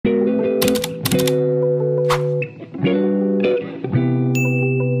Off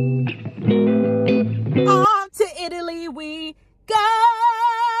to Italy we go.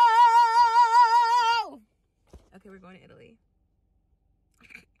 Okay, we're going to Italy.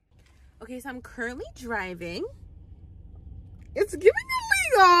 Okay, so I'm currently driving. It's giving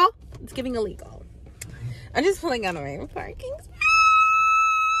illegal. It's giving illegal. I'm just pulling out of my parking spot.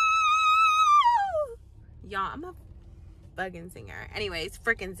 Y'all, I'm a bugging singer. Anyways,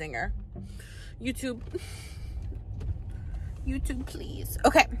 freaking singer. YouTube, please.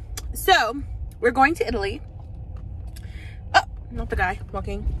 Okay, so we're going to Italy. Oh, not the guy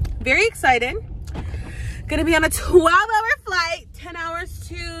walking. Very excited. Gonna be on a 12-hour flight, 10 hours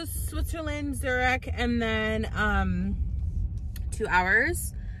to Switzerland, Zurich, and then 2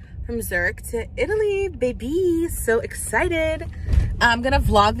 hours from Zurich to Italy, baby. So excited. I'm gonna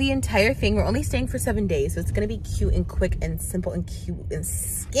vlog the entire thing. We're only staying for 7 days, so it's gonna be cute and quick and simple and cute and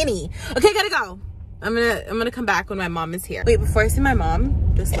skinny. Okay, gotta go. I'm gonna come back when my mom is here. Wait, before I see my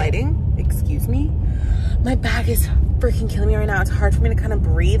mom, this lighting, excuse me. My back is freaking killing me right now. It's hard for me to kind of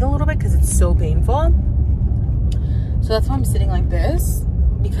breathe a little bit because it's so painful. So that's why I'm sitting like this,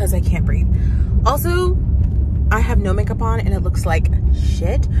 because I can't breathe. Also, I have no makeup on and it looks like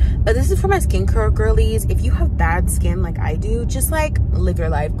shit, but this is for my skincare girlies. If you have bad skin like I do, just like live your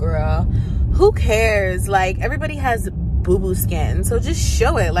life, girl. Who cares? Like, everybody has boo-boo skin, so just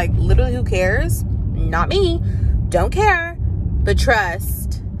show it. Like, literally, who cares? Not me. Don't care. But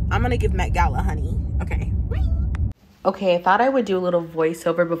trust, I'm gonna give Met Gala, honey. Okay. Okay, I thought I would do a little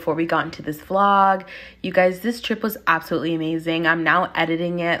voiceover before we got into this vlog. You guys, this trip was absolutely amazing. I'm now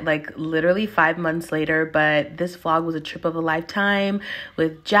editing it like literally 5 months later, but this vlog was a trip of a lifetime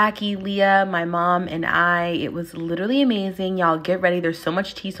with Jackie, Leah, my mom, and I. It was literally amazing. Y'all get ready. There's so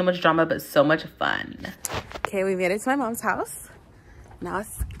much tea, so much drama, but so much fun. Okay, we made it to my mom's house. Now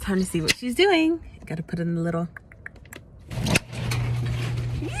it's time to see what she's doing. Gotta put in the little...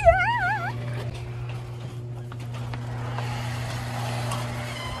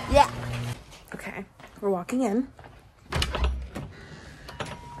 Yeah. Okay, we're walking in.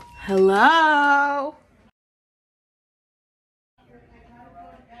 Hello.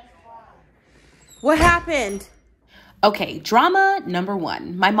 What happened? Okay, drama number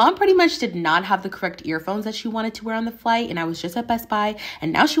one. My mom pretty much did not have the correct earphones that she wanted to wear on the flight, and I was just at Best Buy,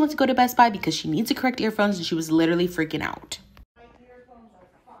 and now she wants to go to Best Buy because she needs the correct earphones, and she was literally freaking out.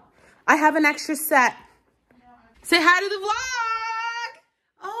 I have an extra set. Say hi to the vlog.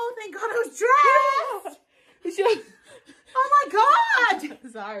 Oh, thank God I was dressed. Oh my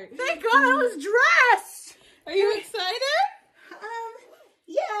God. Sorry. Thank God I was dressed. Are you excited?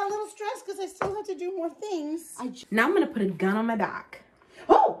 Yeah, a little stressed because I still have to do more things. Now I'm going to put a gun on my back.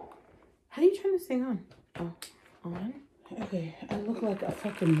 Oh! How do you turn this thing on? Oh, on? Okay, I look like a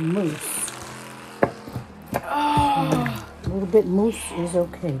fucking moose. Oh. A little bit moose is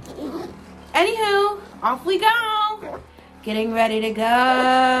okay. Anywho, off we go. Getting ready to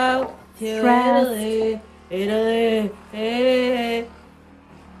go to Italy. Italy.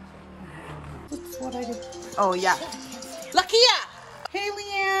 That's what I do. Oh, yeah. Lakia! Hey,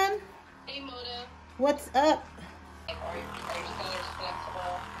 Leanne. Hey, Moda. What's up? Are your sellers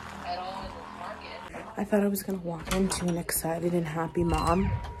flexible at all in this market? I thought I was going to walk into an excited and happy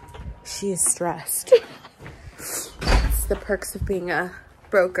mom. She is stressed. It's the perks of being a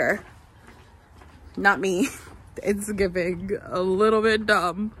broker. Not me. It's giving a little bit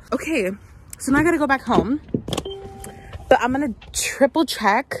dumb. Okay, so now I got to go back home. But I'm going to triple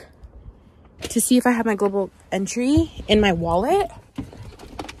check to see if I have my global entry in my wallet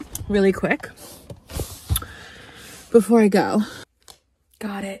really quick before I go.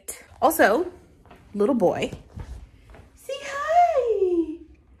 Got it. Also, little boy, say hi.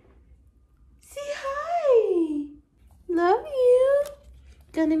 Say hi. Love you.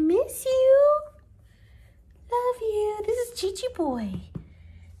 Gonna miss you. Love you. This is Chichi boy.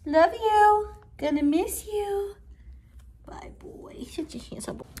 Love you. Gonna miss you. Bye, boy. Such a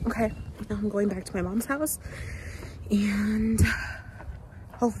handsome boy. Okay, now I'm going back to my mom's house, and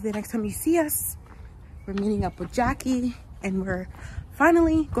hopefully the next time you see us, we're meeting up with Jackie, and we're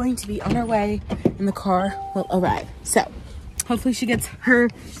finally going to be on our way, and the car will arrive. So hopefully she gets her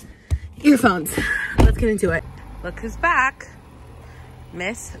earphones. Let's get into it. Look who's back.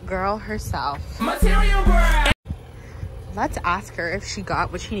 Miss Girl herself. Material girl. Let's ask her if she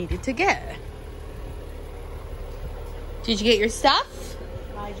got what she needed to get. Did you get your stuff?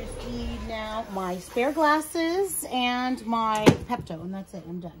 I just need now my spare glasses and my Pepto, and that's it.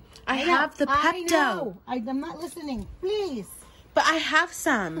 I'm done. I have the Pepto. I know. I'm not listening. Please. But I have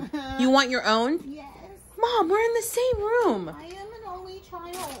some. You want your own? Yes. Mom, we're in the same room. I am an Chloe,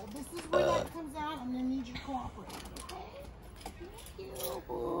 child. This is where that comes out. I'm gonna need you to cooperate. Okay? Thank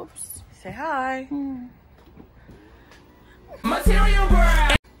you. Oops. Say hi. Material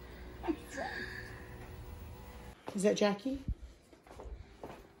world. Is that Jackie?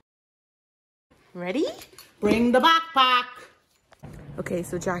 Ready? Bring the backpack. Okay,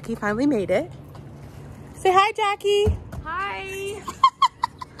 so Jackie finally made it. Say hi, Jackie. Hi.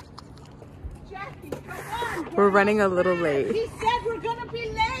 Jackie, come on. We're running a little late. He said we're gonna be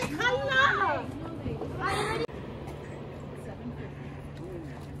late. Hello.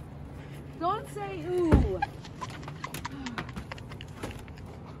 Don't say ooh.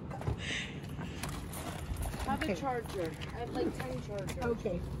 I have a charger. I have like 10 chargers.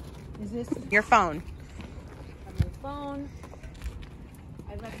 Okay. Is this Your phone. I have my phone.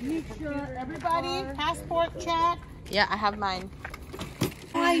 I left my computer. everybody? Passport check. Yeah, I have mine.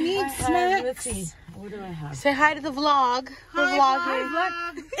 I need snacks. Let's see. What do I have? Say hi to the vlog. We're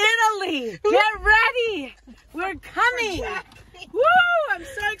vlogging. Italy! Get ready! We're coming! Woo! I'm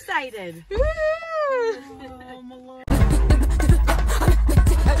so excited.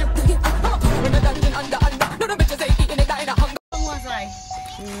 How long was I?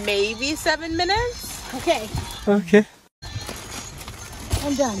 Maybe 7 minutes. Okay, Okay.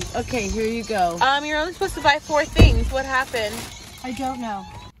 I'm done. Okay, here you go. You're only supposed to buy 4 things. What happened? I don't know.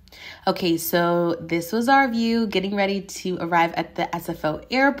 Okay, so this was our view getting ready to arrive at the SFO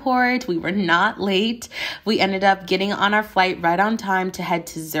airport. We were not late. We ended up getting on our flight right on time to head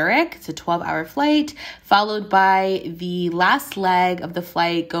to Zurich. It's a 12-hour flight, followed by the last leg of the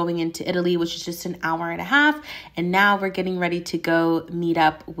flight going into Italy, which is just an hour and a half. And now we're getting ready to go meet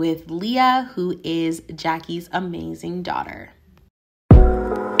up with Leah, who is Jackie's amazing daughter.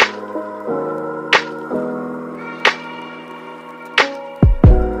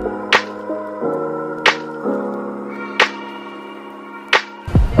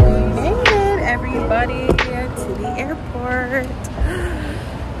 Everybody to the airport.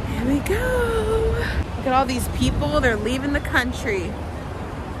 Here we go. Look at all these people. They're leaving the country.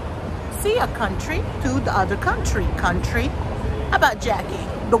 See a country to the other country. Country. How about Jackie,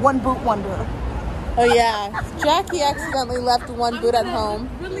 the one boot wonder? Oh yeah, Jackie accidentally left one boot at home.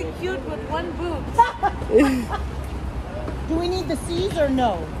 Really cute with one boot. Do we need the C's or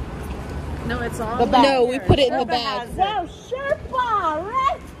no? No, it's all The bag. No, we put it in the bag. So Sherpa,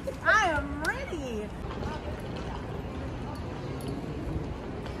 right? I am ready.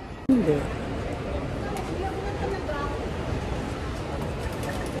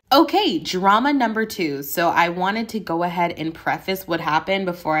 Okay, drama number 2. So I wanted to go ahead and preface what happened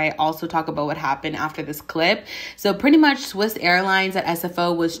before I also talk about what happened after this clip. So pretty much Swiss Airlines at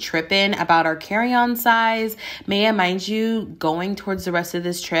SFO was tripping about our carry-on size. Maya, mind you, going towards the rest of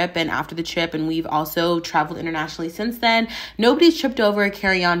this trip and after the trip, and we've also traveled internationally since then, nobody's tripped over a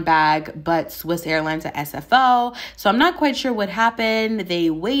carry-on bag but Swiss Airlines at SFO. So I'm not quite sure what happened. They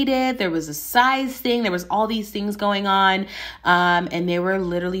waited. There was a size thing. There was all these things going on, and they were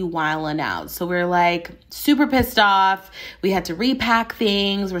literally wilding out. So we're like super pissed off. We had to repack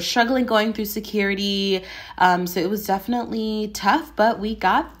things. We're struggling going through security. So it was definitely tough, but we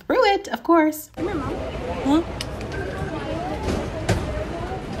got through it, of course. Come here, Mom. Huh?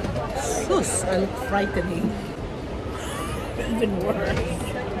 Sus, I look frightening. Even worse.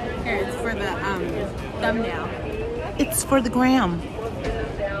 Here, it's for the thumbnail. It's for the gram.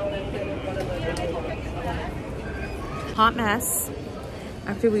 Hot mess.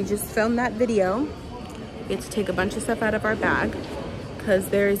 After we just filmed that video, we had to take a bunch of stuff out of our bag because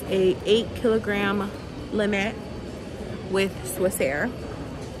there's a 8-kilogram limit with Swiss Air.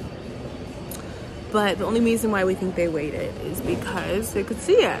 But the only reason why we think they waited is because they could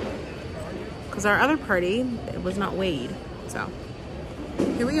see it. Because our other party, it was not weighed. So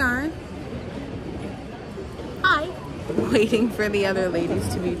here we are. Hi. Waiting for the other ladies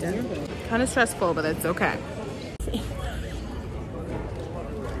to be done. Kind of stressful, but it's okay.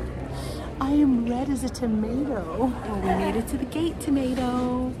 I am red as a tomato. Oh, we made it to the gate,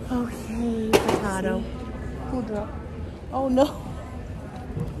 tomato. Okay, potato. Hold up. Oh no.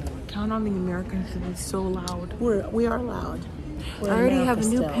 Count on the Americans to be so loud. We are loud. I already have a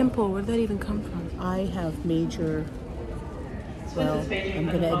new pimple. Where did that even come from? I have major, well, I'm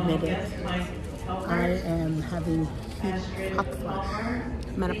going to admit it. I am having hot flush.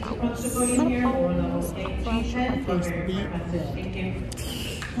 Menopause. Menopause. Hot flush. My face beat red.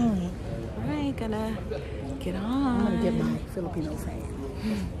 Alright. Alright, gonna get on. I'm going to get my Filipino fan.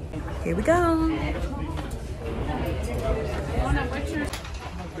 Here we go.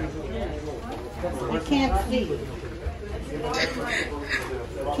 I can't see.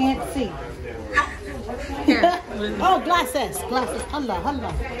 Can't see. Here. Oh, glasses. Glasses. Hello, hello.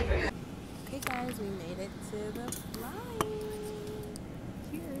 Okay, guys, we made it to the flight.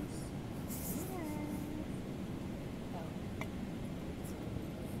 Cheers.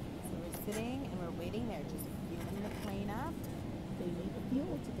 So we're sitting and we're waiting. They're just fueling the plane up. They need the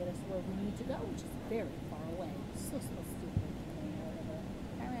fuel to get us where we need to go, which is very far away. So stupid.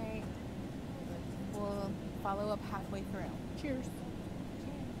 All right. We'll follow up halfway through. Cheers.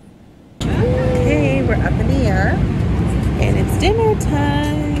 Okay, we're up in the air, and it's dinner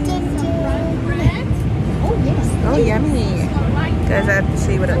time. Oh, yes. Oh, yummy. Guys, I have to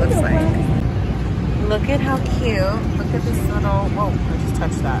show you what it looks like. Look at how cute. Look at this little, whoa, I just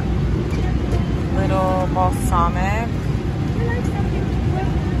touched that. Little balsamic.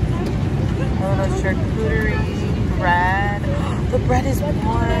 A little charcuterie bread. The bread is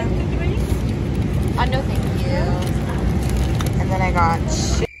warm. Oh, no, thank you. And then I got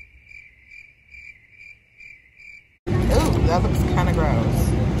shit. Ooh, that looks kind of gross.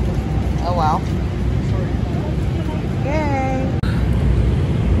 Oh, well. Yay.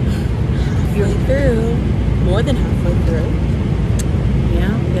 Halfway through. More than halfway through.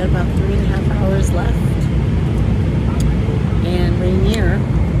 Yeah, we got about 3.5 hours left. And Rainier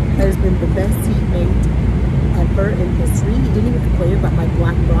has been the best seatmate ever in history. He didn't even complain about my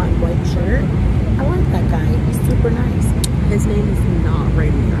black bra and white shirt. I like that guy. He's super nice. His name is not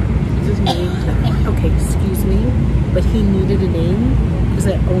Rainier. He's just named that. Okay, excuse me, but he needed a name because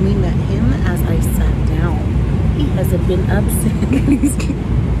I only met him as I sat down. He hasn't been up since.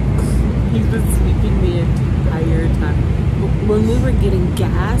 He's been sleeping the entire time. When we were getting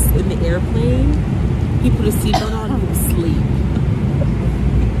gas in the airplane, he put a seatbelt on and he was asleep.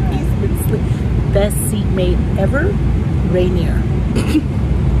 He's been sleeping. Best seatmate ever, Rainier.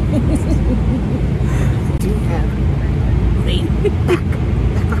 Do have rain back.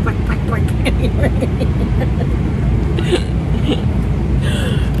 Anyway.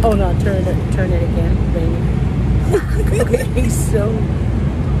 Oh no, turn it again, Rainier. Okay, so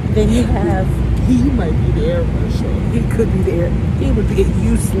then you have, he might be the air marshal. He could be the air, he would be a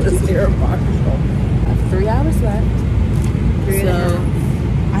useless air marshal. I have 3 hours left. So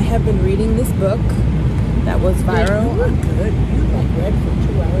I have been reading this book that was viral. You were good. You read for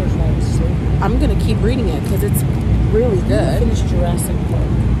 2 hours while I was asleep. I'm gonna keep reading it because it's really You good. finished Jurassic Park.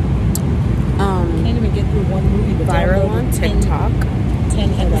 Can't even get through one movie. But Viral on TikTok. 10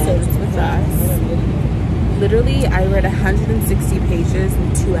 episodes with us. Literally, I read 160 pages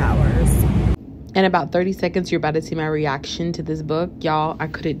in 2 hours. In about 30 seconds, you're about to see my reaction to this book. Y'all, I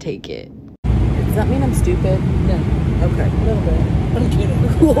couldn't take it. Does that mean I'm stupid? No. Okay. A little bit. I'm kidding.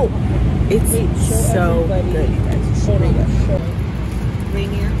 It's so good, you guys. You should read it.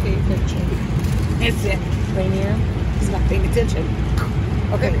 Rainier, pay attention. It's it. Rainier, he's not paying attention.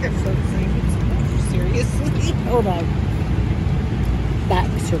 Okay, so seriously? Hold on. Back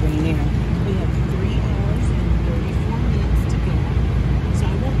to Rainier. We have 3 hours and 34 minutes to go. So I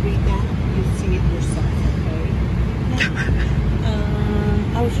won't read that. You'll see it yourself, okay?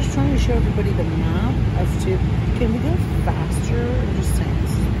 I was just trying to show everybody the map as to, can we go faster? I'm just saying,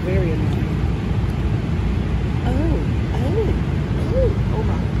 this is very annoying. Oh, hold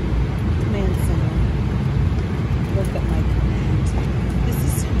on. Command center. Look at my command. This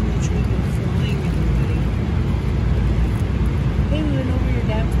is how much we've been flying, everybody. Hey, we went over your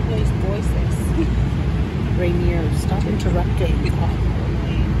dad's place voices. Rainier, stop interrupting.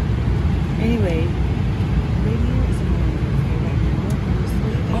 Anyway, Rainier is annoying right now,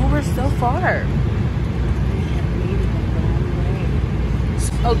 honestly. Oh, we're so far. We have made it a long way.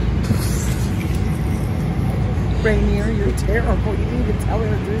 Oh, Rainier, you're terrible. You need to tell her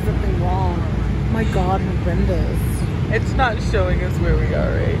to do something wrong. My God, horrendous. it's not showing us where we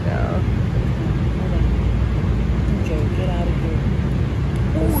are right now. Hold on. Joe, get out of here.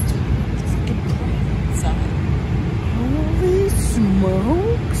 Oh, it's fucking bright outside. Holy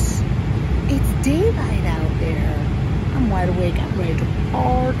smokes. It's daylight out there. I'm wide awake. I'm ready to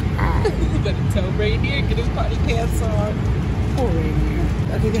party. You better tell Rainier, get his party pants on. Poor Rainier.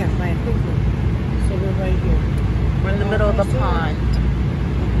 Okay, there, Maya, quickly. So we're right here. We're in the middle of the pond.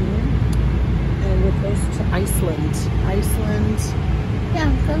 And we're close to Iceland. Iceland. Yeah,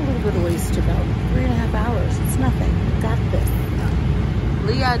 we've got a little bit of ways to go. 3.5 hours. It's nothing. We got this.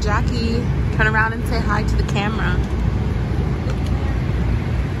 Leah, Jackie, turn around and say hi to the camera.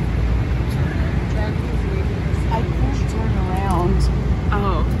 I can't turn around.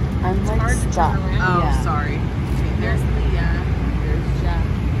 Oh. I'm like stuck. Oh, Yeah. sorry. There's Leah. There's Jack.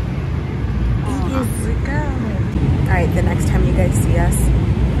 Here we go. All right, the next time you guys see us,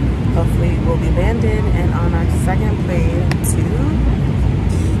 Hopefully we'll be landed and on our second plane to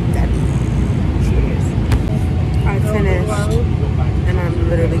Italy. Cheers. I finished and I'm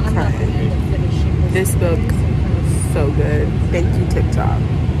literally crying. This book is so good. Thank you, TikTok.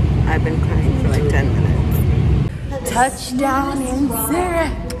 I've been crying for like 10 minutes. Touchdown in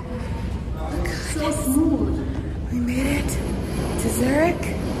Zurich. Look at this. We made it to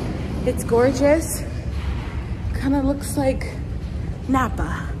Zurich. It's gorgeous. Kind of looks like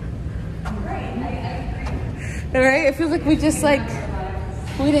Napa. Right? It feels like we just like,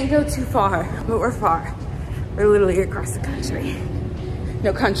 we didn't go too far, but we're far. We're literally across the country.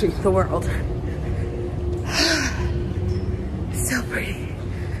 No country, the world. So pretty.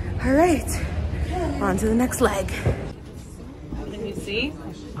 All right, on to the next leg. Can you see?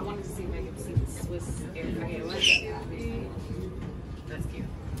 I wanted to see if I could see the Swiss Air. Okay, what's that? That's cute.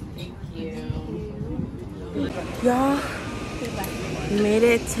 Thank you. Y'all, we made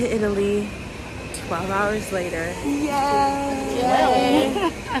it to Italy 12 hours later. Yay!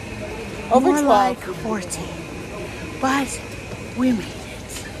 Over More 12. like 14. But we made it.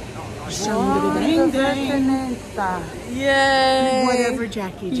 Yay! Whatever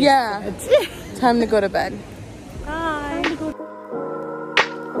Jackie just said. Time to go to bed. Bye.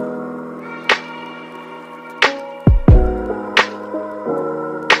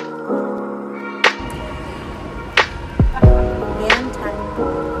 Van time.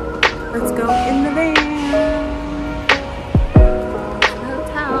 Let's go in the van.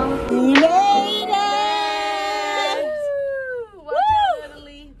 Hotel. We made it! Watch out,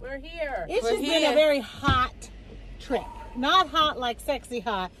 Italy. We're here. It's We're just been here. a very hot trip. Not hot like sexy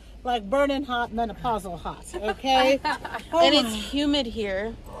hot, like burning hot, menopausal hot, okay? And it's humid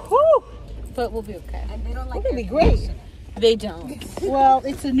here, Woo! but we'll be okay. We're gonna be great. They don't. Well,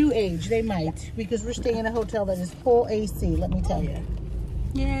 it's a new age, they might, because we're staying in a hotel that is full AC, let me tell you.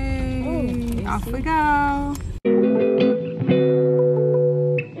 Yay! Off we go.